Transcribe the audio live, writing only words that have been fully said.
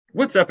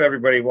What's up,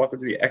 everybody? Welcome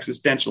to the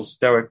Existential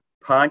Stoic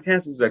Podcast.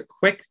 This is a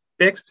quick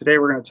fix. Today,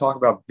 we're going to talk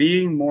about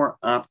being more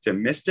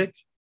optimistic.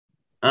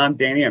 I'm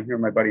Danny. I'm here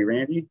with my buddy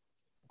Randy.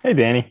 Hey,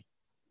 Danny.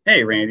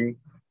 Hey, Randy.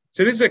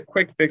 So this is a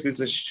quick fix.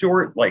 It's a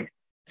short,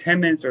 10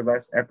 minutes or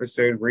less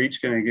episode. We're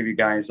each going to give you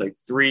guys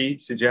three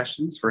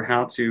suggestions for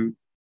how to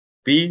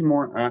be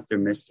more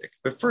optimistic.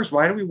 But first,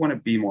 why do we want to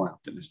be more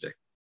optimistic?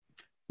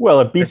 Well,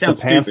 it That beats the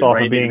sounds pants stupid, off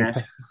right? of being.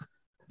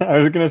 I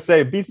was going to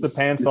say it beats the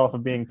pants off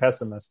of being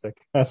pessimistic.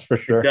 That's for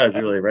It sure. does,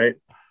 really, right?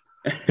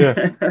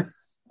 Yeah.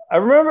 I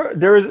remember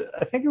there was.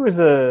 I think it was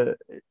a.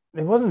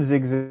 It wasn't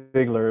Zig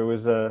Ziglar. It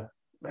was a.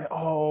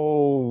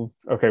 Oh,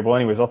 okay. Well,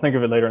 anyways, I'll think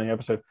of it later in the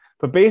episode.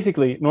 But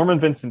basically, Norman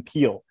Vincent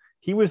Peale.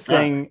 He was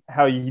saying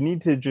how you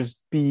need to just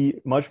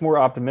be much more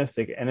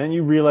optimistic, and then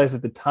you realize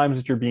that the times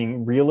that you're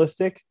being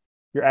realistic,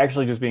 you're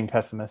actually just being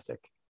pessimistic.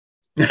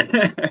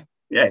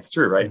 Yeah, it's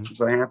true, right? Mm-hmm. That's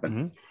what happened.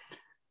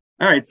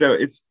 Mm-hmm. All right, so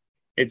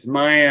it's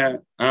my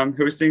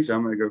hosting, so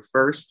I'm going to go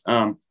first.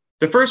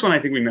 The first one I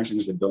think we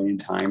mentioned this a billion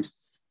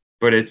times,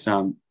 but it's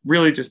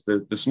really just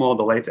the small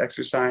delights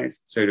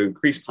exercise. So to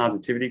increase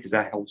positivity, because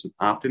that helps with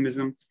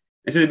optimism.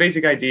 And so the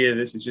basic idea of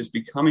this is just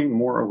becoming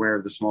more aware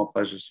of the small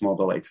pleasures, small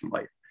delights in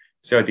life.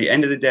 So at the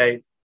end of the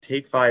day,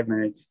 take 5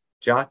 minutes,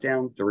 jot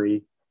down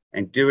three,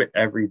 and do it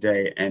every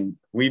day. And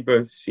we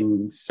both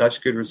seen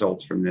such good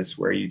results from this,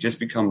 where you just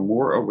become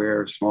more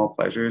aware of small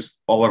pleasures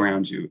all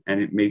around you,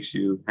 and it makes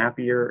you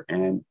happier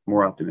and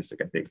more optimistic,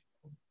 I think.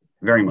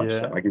 Very much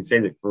so. Yeah. I can say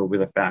that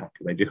with a fact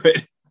because I do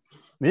it.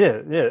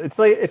 Yeah, yeah.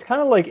 It's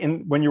kind of like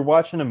when you're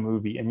watching a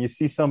movie and you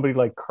see somebody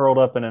like curled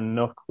up in a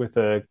nook with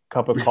a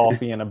cup of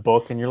coffee and a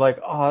book, and you're like,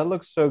 oh, that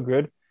looks so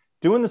good.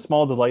 Doing the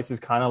small delights is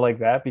kind of like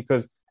that,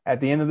 because at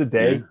the end of the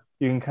day, Yeah.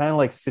 you can kind of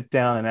like sit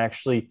down and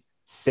actually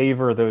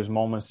savor those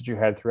moments that you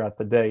had throughout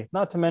the day,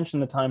 not to mention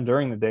the time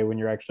during the day when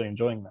you're actually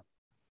enjoying them.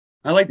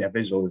 I like that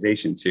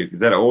visualization too,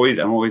 because I'm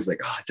always like,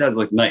 oh, it does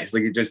look nice.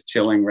 Like you're just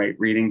chilling, right?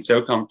 Reading,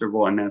 so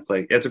comfortable. And that's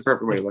a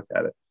perfect way to look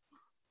at it.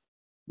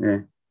 Yeah.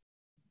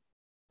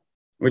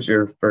 What's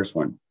your first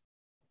one?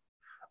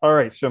 All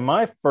right. So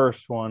my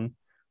first one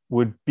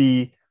would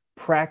be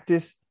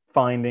practice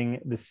finding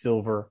the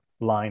silver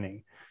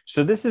lining.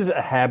 So this is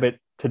a habit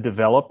to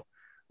develop.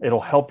 It'll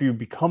help you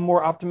become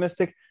more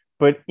optimistic,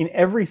 but in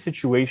every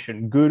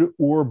situation, good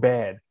or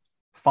bad,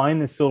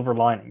 find the silver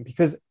lining,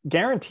 because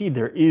guaranteed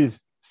there is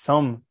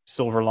some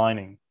silver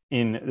lining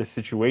in the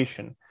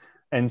situation.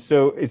 And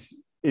so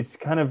it's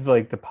kind of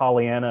like the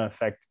Pollyanna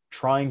effect,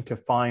 trying to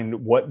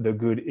find what the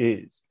good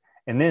is.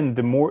 And then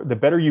the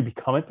better you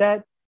become at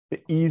that,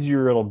 the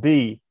easier it'll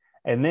be.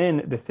 And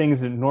then the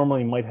things that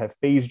normally might have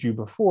phased you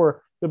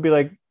before, you'll be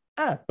like,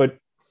 but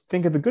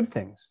think of the good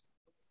things.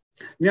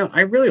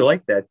 I really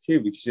like that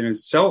too,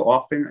 because so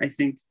often I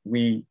think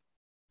we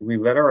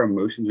let our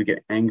emotions, we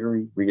get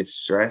angry, we get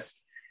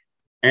stressed,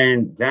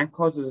 and that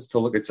causes us to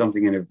look at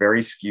something in a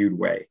very skewed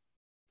way.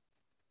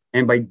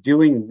 And by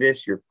doing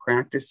this, you're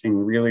practicing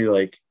really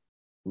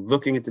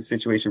looking at the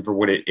situation for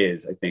what it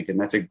is, I think. And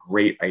that's a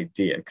great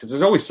idea, because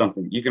there's always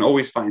something, you can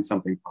always find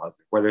something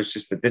positive, whether it's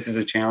just that this is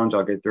a challenge,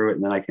 I'll get through it.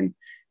 And then I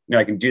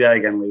can do that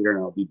again later,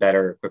 and I'll be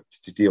better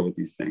equipped to deal with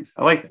these things.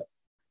 I like that.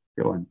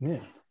 Good one. Yeah.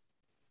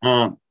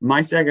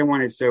 My second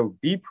one is, so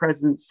be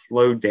present,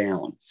 slow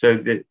down. So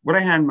that what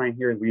I had in mind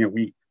here is,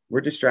 we're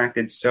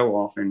distracted so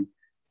often.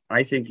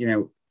 I think,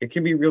 it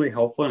can be really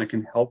helpful, and it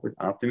can help with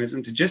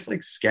optimism to just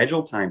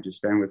schedule time to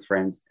spend with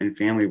friends and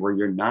family where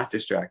you're not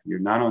distracted. You're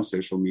not on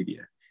social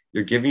media.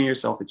 You're giving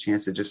yourself a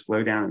chance to just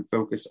slow down and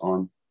focus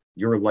on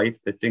your life,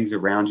 the things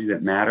around you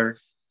that matter,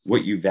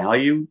 what you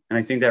value. And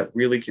I think that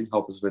really can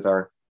help us with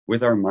our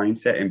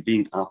mindset and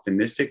being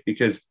optimistic,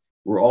 because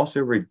we're also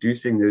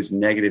reducing those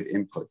negative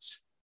inputs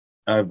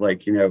of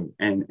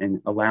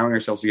and allowing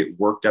ourselves to get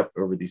worked up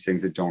over these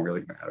things that don't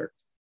really matter.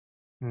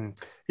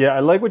 Yeah, I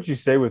like what you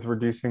say with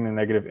reducing the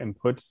negative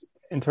inputs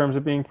in terms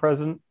of being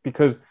present,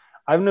 because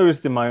I've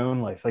noticed in my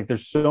own life, like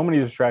there's so many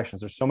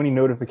distractions, there's so many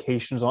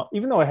notifications on,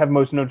 even though I have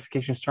most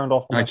notifications turned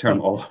off on I my turn them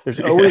phone. all.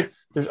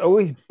 There's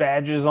always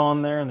badges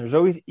on there, and there's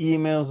always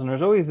emails, and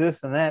there's always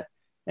this and that.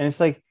 And it's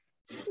like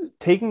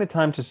taking the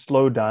time to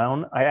slow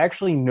down. I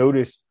actually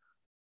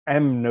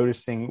am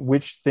noticing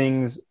which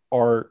things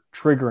are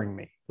triggering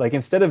me. Like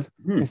instead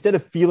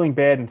of feeling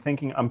bad and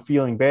thinking I'm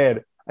feeling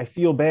bad, I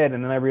feel bad,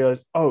 and then I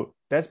realize, oh,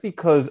 that's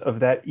because of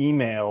that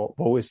email.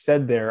 What was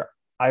said there,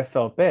 I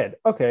felt bad.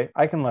 Okay,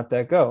 I can let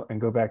that go and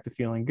go back to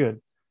feeling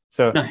good.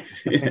 So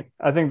Nice. Yeah.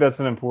 I think that's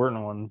an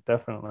important one,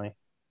 definitely.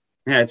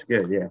 Yeah, it's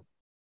good. Yeah.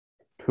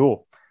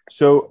 Cool.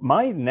 So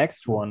my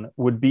next one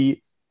would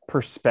be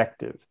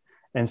perspective.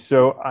 And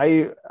so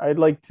I'd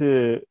like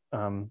to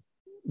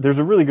there's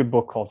a really good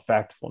book called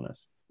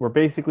Factfulness, where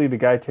basically the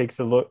guy takes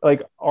a look,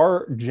 like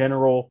our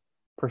general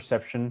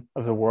perception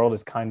of the world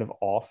is kind of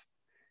off.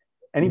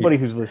 Anybody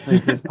who's listening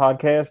to this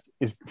podcast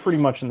is pretty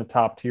much in the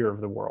top tier of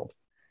the world.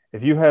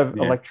 If you have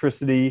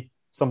electricity,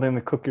 something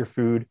to cook your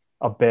food,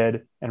 a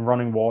bed, and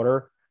running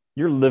water,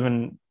 you're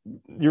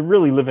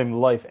really living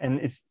life.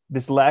 And it's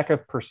this lack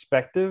of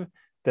perspective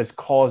that's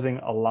causing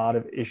a lot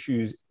of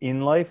issues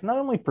in life. Not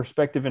only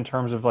perspective in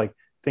terms of like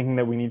thinking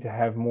that we need to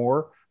have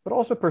more, but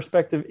also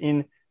perspective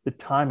in the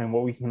time and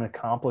what we can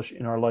accomplish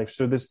in our life.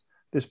 So this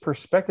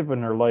perspective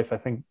in our life, I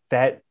think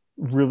that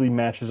really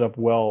matches up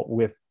well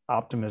with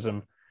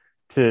optimism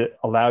to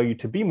allow you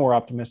to be more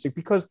optimistic.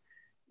 Because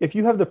if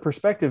you have the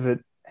perspective that,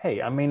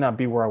 hey, I may not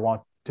be where I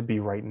want to be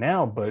right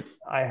now, but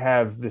I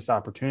have this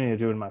opportunity to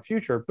do it in my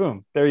future,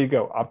 boom, there you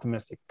go,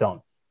 optimistic, done.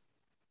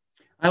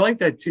 I like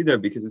that too, though,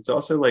 because it's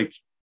also like,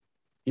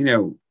 you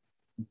know,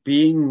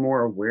 being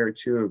more aware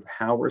too of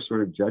how we're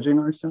sort of judging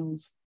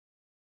ourselves,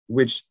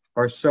 which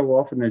are so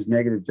often those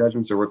negative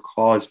judgments that will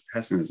cause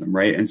pessimism,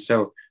 right? And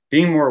so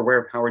being more aware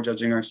of how we're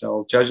judging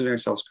ourselves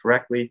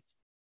correctly,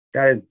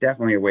 that is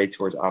definitely a way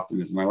towards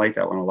optimism. I like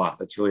that one a lot.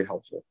 That's really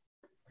helpful.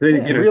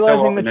 Yeah, You know, so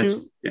often that's,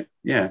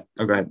 yeah.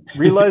 Oh, go ahead.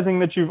 realizing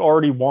that you've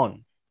already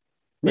won.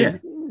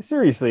 Like, Yeah.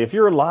 seriously, if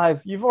you're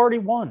alive, you've already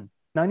won.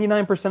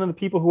 99% of the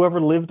people who ever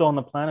lived on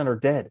the planet are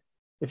dead.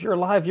 If you're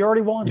alive, you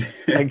already won.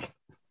 Like,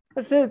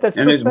 that's it. That's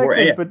And there's more.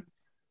 perspective. Yeah. But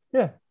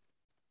yeah.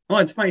 Well,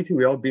 it's funny too.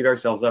 We all beat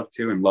ourselves up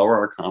too and lower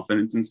our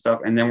confidence and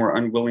stuff. And then we're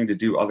unwilling to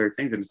do other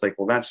things. And it's like,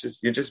 well, that's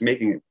just, you just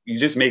make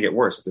it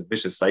worse. It's a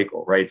vicious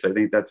cycle, right? So I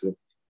think it's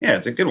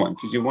a good one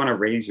because you want to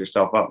raise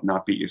yourself up,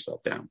 not beat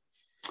yourself down.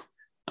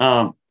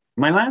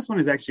 My last one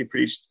is actually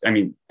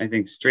I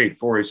think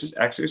straightforward. It's just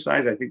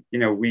exercise. I think,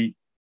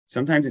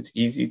 sometimes it's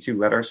easy to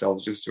let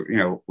ourselves just,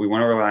 we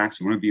want to relax.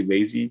 We want to be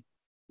lazy,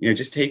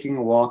 just taking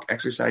a walk,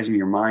 exercising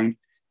your mind.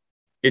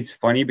 It's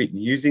funny, but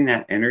using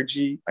that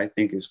energy, I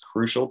think, is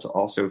crucial to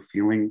also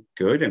feeling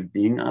good and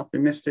being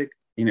optimistic.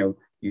 You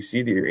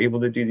see that you're able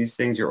to do these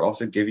things. You're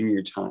also giving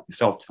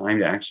yourself time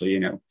to actually,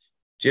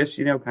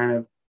 kind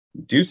of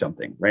do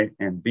something, right?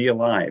 And be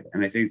alive.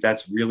 And I think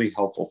that's really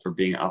helpful for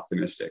being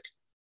optimistic.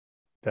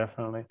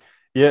 Definitely.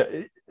 Yeah.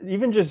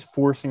 Even just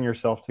forcing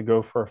yourself to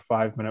go for a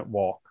 5-minute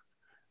walk,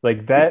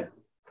 like that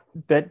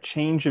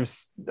change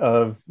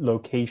of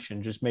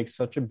location just makes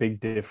such a big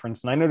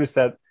difference. And I noticed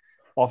that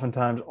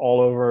oftentimes all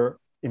over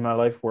in my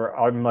life where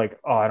I'm like,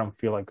 oh, I don't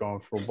feel like going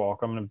for a walk.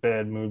 I'm in a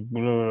bad mood.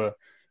 Blah, blah, blah.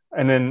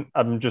 And then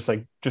I'm just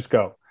like, just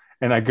go.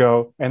 And I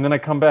go, and then I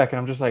come back and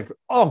I'm just like,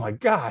 oh my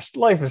gosh,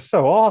 life is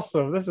so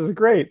awesome. This is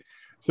great.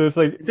 So it's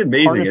like, it's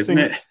amazing, isn't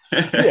it?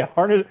 Yeah.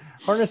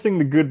 Harnessing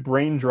the good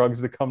brain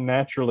drugs that come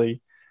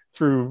naturally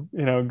through,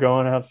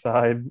 going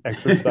outside,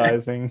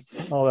 exercising,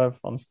 all that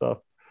fun stuff.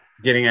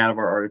 Getting out of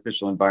our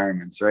artificial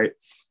environments, right?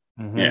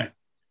 Mm-hmm. Yeah.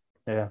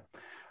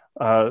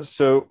 Yeah.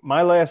 So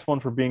my last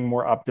one for being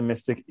more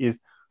optimistic is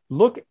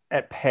look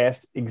at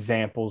past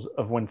examples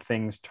of when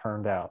things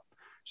turned out.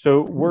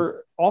 So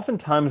we're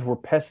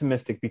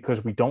pessimistic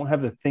because we don't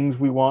have the things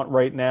we want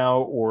right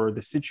now, or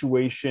the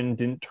situation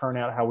didn't turn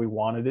out how we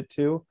wanted it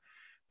to.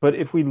 But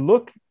if we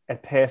look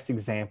at past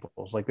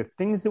examples, like the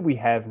things that we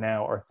have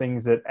now are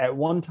things that at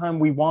one time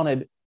we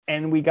wanted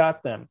and we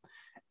got them.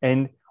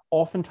 And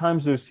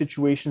oftentimes those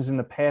situations in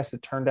the past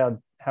that turned out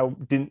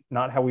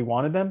not how we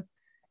wanted them,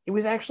 it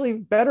was actually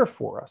better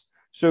for us.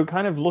 So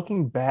kind of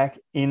looking back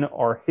in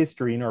our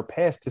history, in our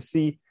past, to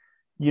see,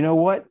 you know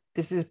what,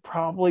 this is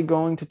probably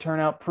going to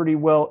turn out pretty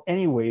well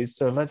anyways.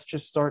 So let's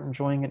just start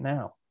enjoying it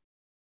now.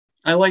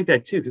 I like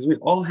that too, because we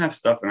all have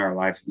stuff in our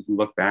lives we can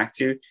look back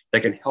to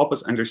that can help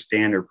us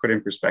understand or put in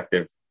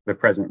perspective the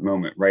present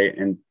moment, right?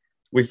 And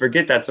we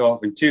forget that so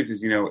often too,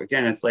 because,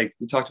 again, it's like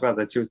we talked about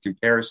that too with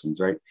comparisons,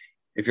 right?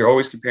 If you're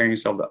always comparing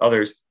yourself to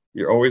others,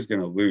 you're always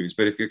going to lose.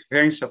 But if you're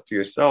comparing yourself to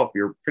yourself,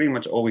 you're pretty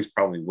much always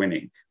probably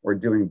winning or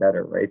doing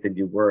better, right, than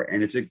you were.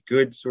 And it's a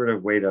good sort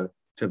of way to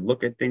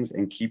look at things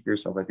and keep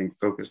yourself, I think,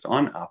 focused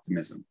on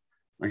optimism.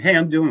 Like, hey,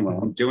 I'm doing well.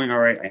 I'm doing all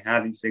right. I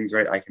have these things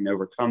right. I can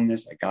overcome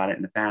this. I got it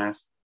in the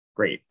past.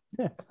 Great.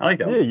 Yeah. I like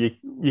that. Yeah,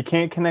 you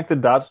can't connect the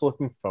dots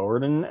looking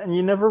forward, and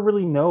you never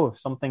really know if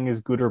something is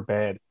good or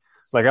bad.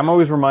 Like, I'm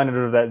always reminded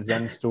of that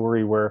Zen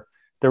story where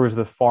there was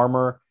the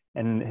farmer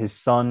and his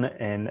son,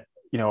 and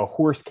a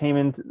horse came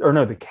in,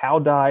 the cow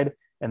died,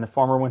 and the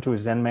farmer went to a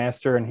Zen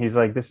master, and he's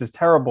like, this is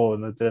terrible.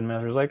 And the Zen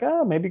master's like,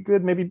 maybe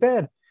good, maybe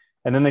bad.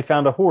 And then they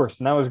found a horse,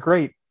 and that was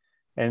great.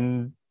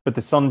 But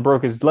the son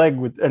broke his leg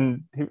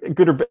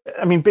good or bad.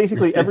 I mean,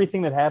 basically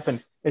everything that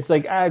happened, it's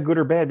like, good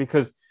or bad,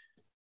 because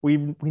we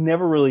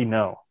never really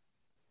know.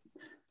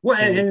 Well,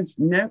 and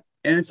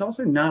it's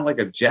also not like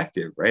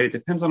objective, right? It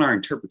depends on our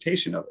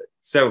interpretation of it.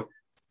 So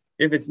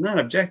if it's not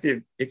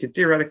objective, it could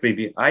theoretically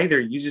be either.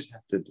 You just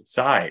have to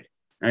decide.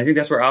 And I think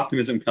that's where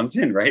optimism comes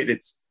in, right?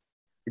 It's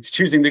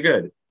choosing the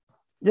good.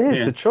 Yeah,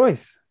 it's a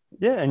choice.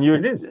 Yeah, and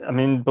it is. I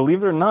mean,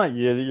 believe it or not,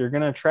 you're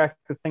going to attract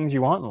the things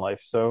you want in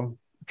life. So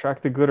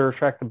attract the good or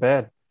attract the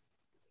bad.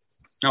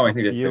 Oh, I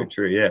think that's so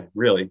true. Yeah,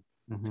 really.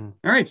 Mm-hmm.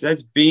 All right, so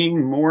that's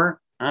being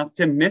more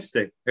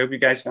optimistic. I hope you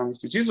guys found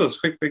this. This was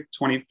Quick Fix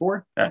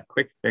 24.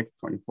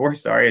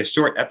 Sorry, a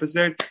short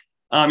episode.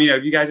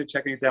 If you guys are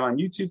checking us out on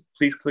YouTube,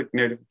 please click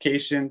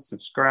notifications,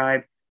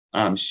 subscribe,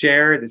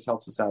 share. This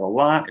helps us out a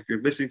lot. If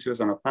you're listening to us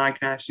on a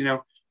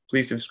podcast,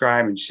 please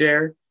subscribe and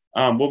share.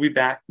 We'll be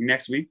back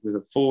next week with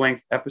a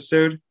full-length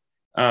episode.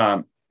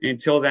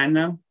 Until then,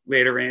 though,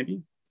 later,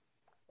 Randy.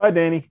 Bye,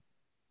 Danny.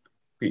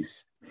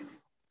 Peace.